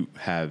when you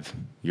have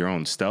your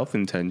own stealth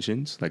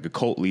intentions, like a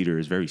cult leader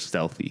is very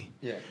stealthy.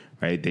 Yeah.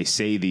 Right? They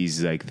say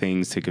these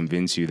things to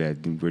convince you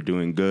that we're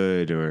doing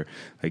good or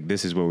like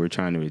this is what we're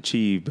trying to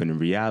achieve, but in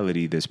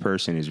reality this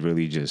person is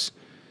really just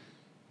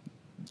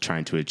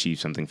trying to achieve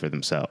something for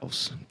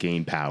themselves,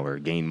 gain power,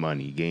 gain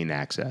money, gain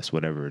access,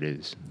 whatever it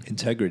is.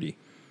 Integrity.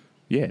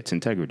 Yeah, it's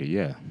integrity,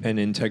 yeah. And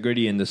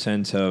integrity in the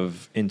sense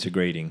of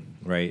integrating,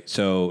 right?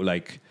 So,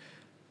 like,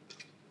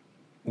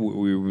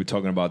 we were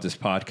talking about this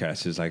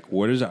podcast is like,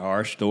 what is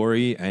our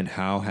story and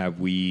how have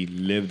we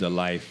lived a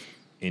life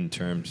in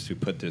terms to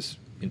put this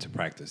into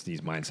practice, these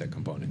mindset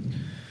components?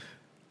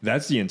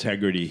 That's the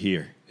integrity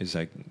here. It's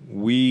like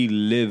we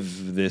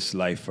live this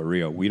life for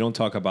real. We don't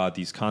talk about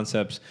these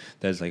concepts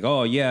that's like,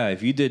 oh, yeah,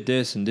 if you did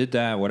this and did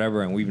that,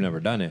 whatever, and we've never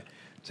done it.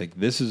 It's like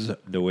this is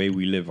the way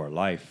we live our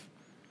life.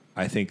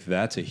 I think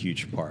that's a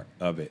huge part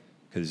of it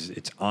because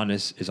it's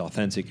honest, it's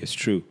authentic, it's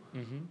true.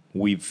 Mm-hmm.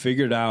 We've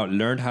figured out,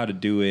 learned how to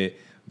do it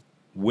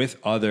with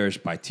others,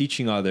 by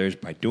teaching others,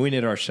 by doing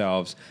it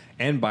ourselves,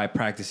 and by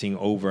practicing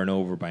over and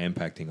over by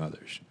impacting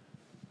others.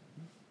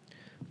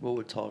 What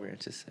would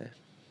Tolerances say?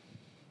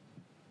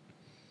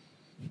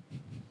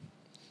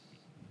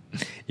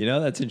 You know,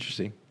 that's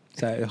interesting.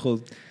 So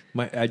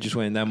I just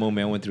went in that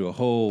moment, I went through a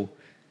whole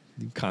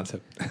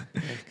concept.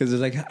 Because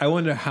it's like, I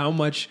wonder how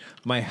much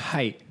my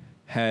height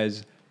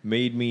has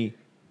made me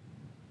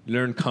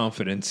learn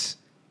confidence.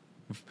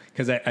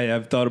 Because I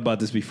have thought about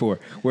this before,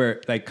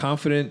 where like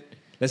confident,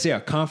 let's say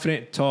a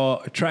confident,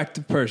 tall,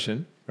 attractive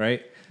person,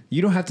 right?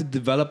 You don't have to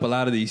develop a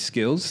lot of these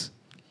skills.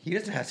 He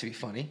doesn't have to be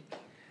funny.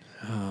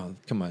 Oh,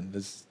 come on.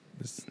 Let's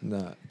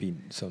not be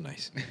so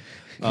nice.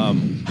 I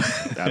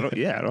don't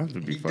have to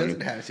be He funny.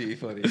 doesn't have to be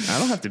funny. I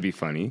don't have to be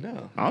funny.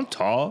 No. I'm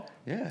tall.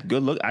 Yeah.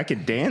 Good look. I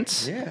could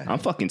dance. Yeah. I'm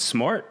fucking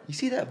smart. You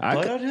see that I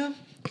butt could- on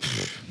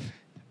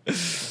him?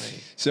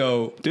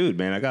 So, Dude,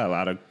 man, I got a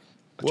lot of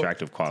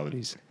attractive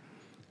qualities.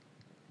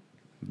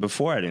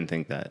 Before I didn't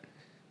think that,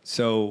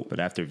 so but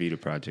after Vita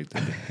Project, I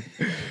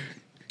did.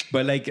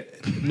 But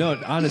like, no,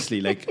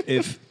 honestly, like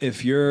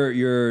if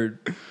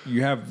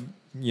you have,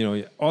 you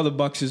know, all the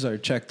boxes are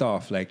checked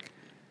off, like,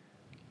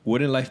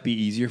 wouldn't life be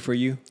easier for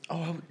you?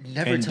 Oh, I would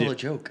never And tell di- a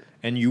joke.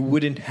 And you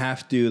wouldn't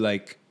have to,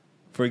 like,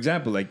 for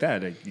example, like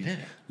that, like, Yeah.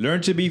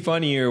 learn to be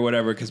funny or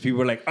whatever, because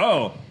people are like,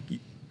 oh,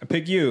 I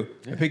pick you,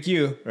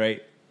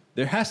 right?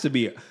 There has to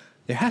be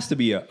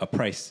a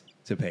price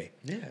to pay.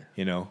 Yeah.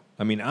 You know,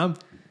 I mean, I'm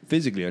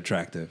physically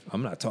attractive.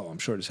 I'm not tall. I'm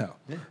short as hell.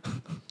 Yeah.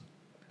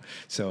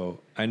 So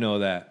I know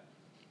that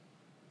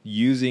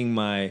using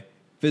my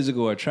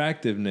physical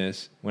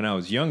attractiveness when I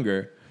was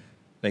younger,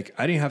 like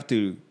I didn't have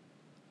to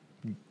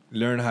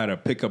learn how to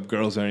pick up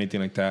girls or anything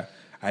like that.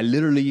 I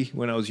literally,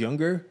 when I was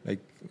younger, like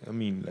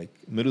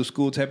middle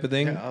school type of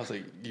thing. Yeah, I was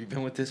like, you've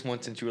been with this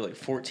one since you were like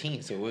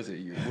 14. So was it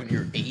when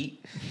you're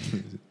 8?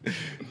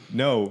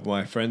 No,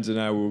 my friends and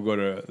I would go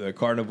to the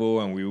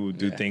carnival and we would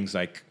do things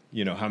like,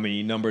 how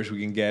many numbers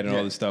we can get and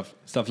all this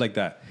stuff like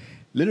that.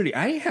 Literally,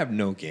 I have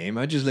no game.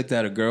 I just looked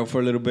at a girl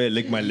for a little bit,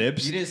 licked my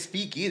lips. You didn't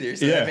speak either,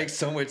 so that makes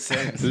so much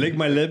sense. Lick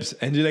my lips,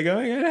 and you're like, oh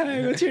my God,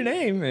 hi, what's your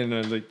name? And I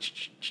was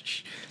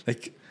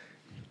like,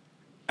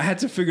 I had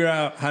to figure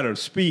out how to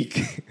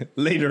speak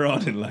later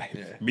on in life,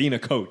 being a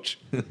coach.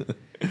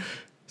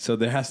 So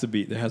there has to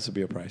be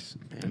a price.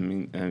 I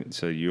mean,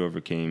 so you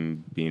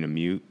overcame being a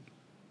mute.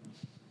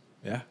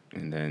 Yeah.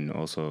 And then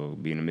also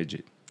being a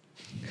midget.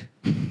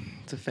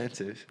 It's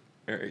offensive.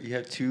 You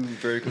have two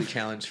vertically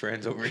challenged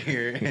friends over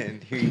here,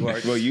 and here you are.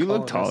 Well, you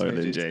look taller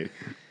than Jay.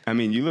 I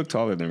mean, you look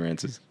taller than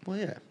Rancis. Well,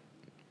 yeah.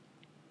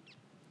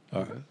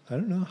 I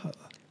don't know.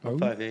 I'm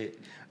 5'8".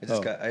 I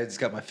just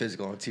got my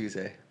physical on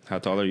Tuesday. How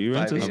tall are you,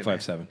 Rancis? I'm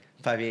 5'7".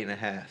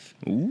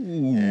 5'8.5".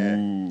 Ooh. Yeah.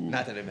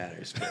 Not that it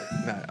matters, but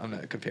I'm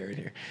not comparing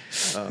here.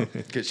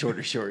 Get short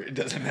or short, it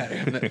doesn't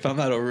matter. If I'm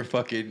not over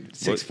fucking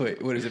 6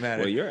 foot, what does it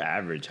matter? Well, you're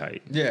average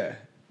height. Yeah.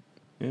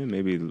 Yeah,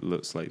 maybe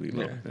look slightly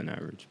lower than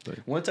average. But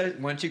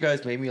once you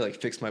guys made me like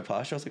fix my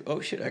posture, I was like, oh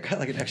shit, I got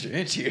like an extra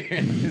inch here.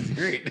 It's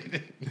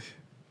great.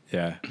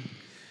 Yeah,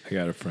 I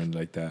got a friend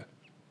like that.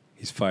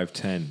 He's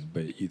 5'10",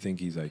 but you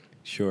think he's like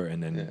short,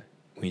 and then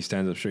when he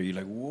stands up straight, you're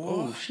like,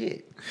 whoa, oh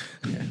shit.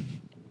 Yeah.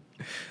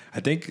 I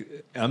think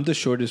I'm the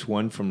shortest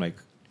one from like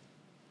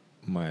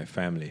my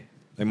family.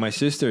 Like my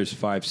sister is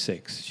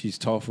 5'6". She's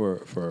tall for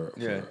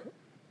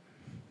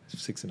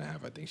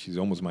 6.5. I think she's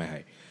almost my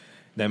height.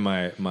 Then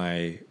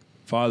my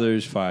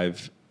father's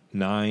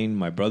 5'9",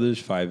 my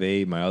brother's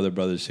 5'8", my other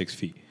brother's 6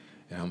 feet,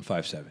 and I'm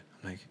 5'7". I'm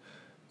like,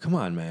 come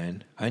on,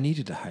 man, I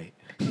needed the height.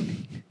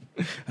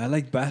 I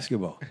like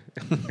basketball.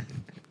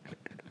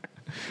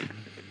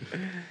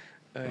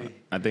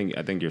 I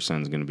think your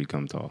son's gonna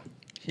become tall.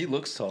 He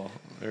looks tall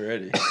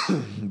already,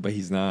 but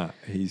he's not.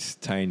 He's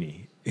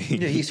tiny.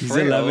 Yeah, he's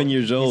 11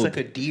 years old. He's like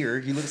a deer.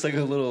 He looks like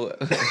a little.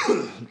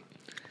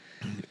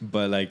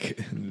 But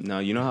like, now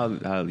you know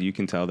how you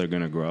can tell they're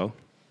gonna grow.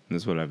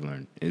 This is what I've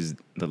learned: is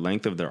the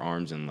length of their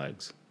arms and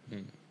legs.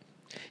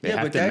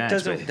 Yeah, but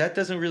that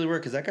doesn't really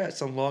work because I got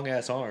some long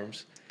ass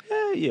arms.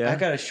 Yeah, I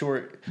got a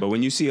short. But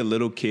when you see a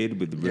little kid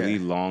with really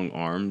long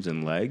arms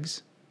and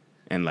legs,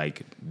 and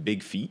like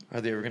big feet,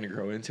 are they ever gonna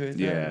grow into it?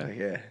 Yeah,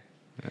 yeah.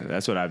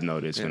 That's what I've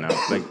noticed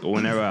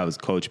whenever I was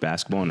coach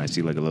basketball and I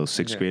see like a little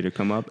sixth grader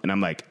come up and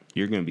I'm like,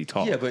 you're gonna be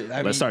tall. Yeah, but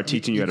let's start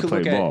teaching you how to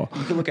play ball.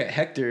 You could look at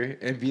Hector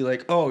and be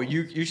like, oh,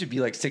 you should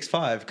be like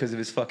 6'5" because of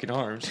his fucking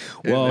arms.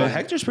 Well,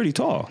 Hector's pretty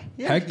tall.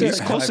 Yeah, he's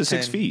like close to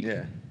 6 feet.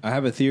 Yeah. I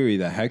have a theory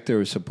that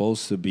Hector is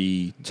supposed to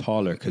be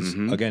taller because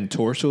again,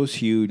 torso is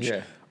huge,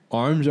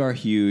 arms are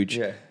huge.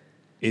 Yeah.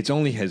 It's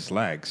only his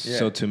legs. Yeah.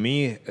 So to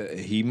me,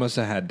 he must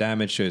have had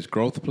damage to his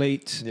growth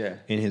plates in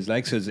his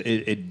legs because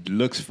it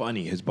looks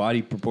funny. His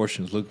body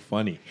proportions look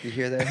funny. You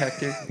hear that,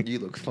 Hector? You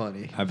look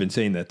funny. I've been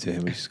saying that to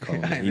him. We just call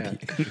him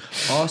ET.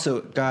 Also,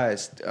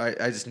 guys,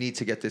 I just need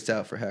to get this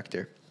out for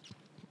Hector.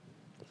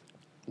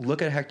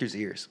 Look at Hector's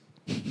ears.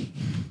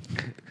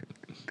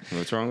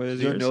 What's wrong with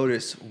his You'll ears?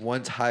 notice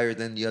one's higher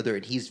than the other,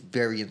 and he's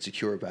very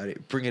insecure about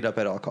it. Bring it up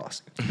at all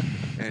costs.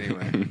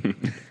 Anyway.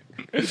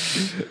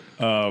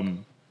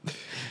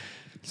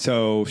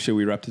 So should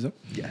we wrap this up?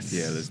 Yes.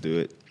 Yeah, let's do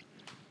it.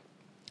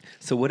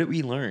 So what did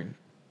we learn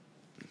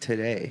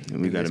today?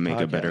 We got to make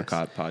podcast? a better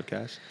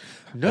podcast.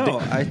 No,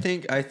 I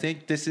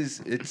think this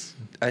is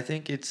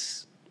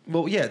it's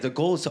well, yeah. The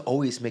goal is to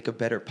always make a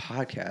better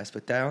podcast,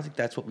 but I don't think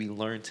that's what we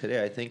learned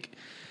today. I think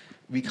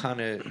we kind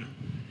of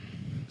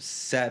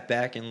sat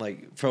back and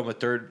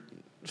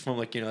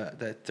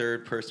that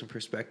third person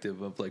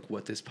perspective of like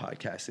what this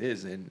podcast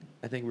is, and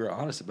I think we were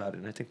honest about it.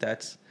 And I think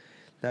that's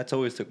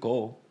always the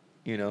goal,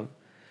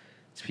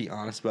 to be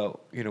honest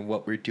about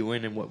what we're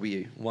doing and what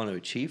we want to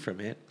achieve from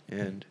it.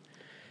 And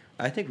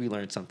I think we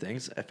learned some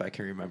things, if I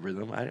can remember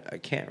them. I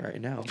can't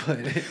right now, but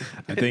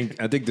I think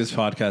this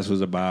podcast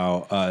was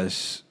about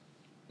us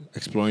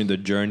exploring the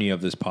journey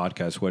of this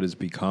podcast, what it's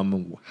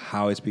become,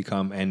 how it's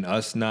become, and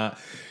us not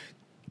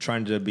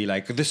trying to be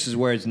like, this is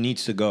where it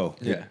needs to go.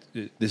 Yeah.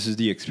 This is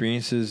the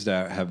experiences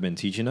that have been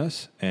teaching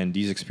us, and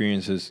these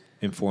experiences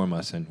inform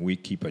us, and we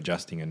keep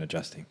adjusting and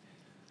adjusting.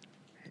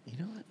 You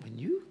know what? When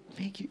you've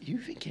been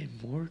getting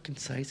more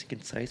concise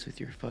with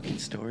your fucking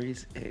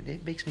stories, and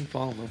it makes me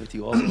fall in love with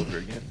you all over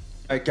again.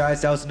 All right,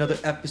 guys, that was another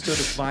episode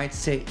of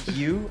Mindset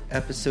You.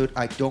 Episode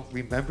I don't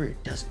remember.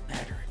 It doesn't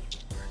matter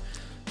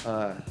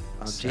anymore.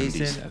 I'm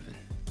 77. Jason.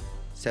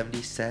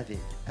 77.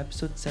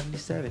 Episode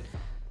 77.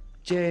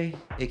 Jay,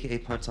 a.k.a.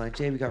 Punchline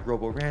Jay. We got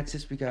Robo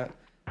Rancis. We got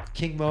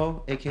King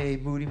Mo, a.k.a.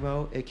 Moody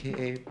Mo,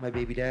 a.k.a. my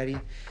baby daddy.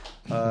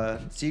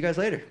 See you guys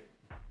later.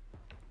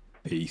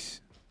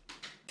 Peace.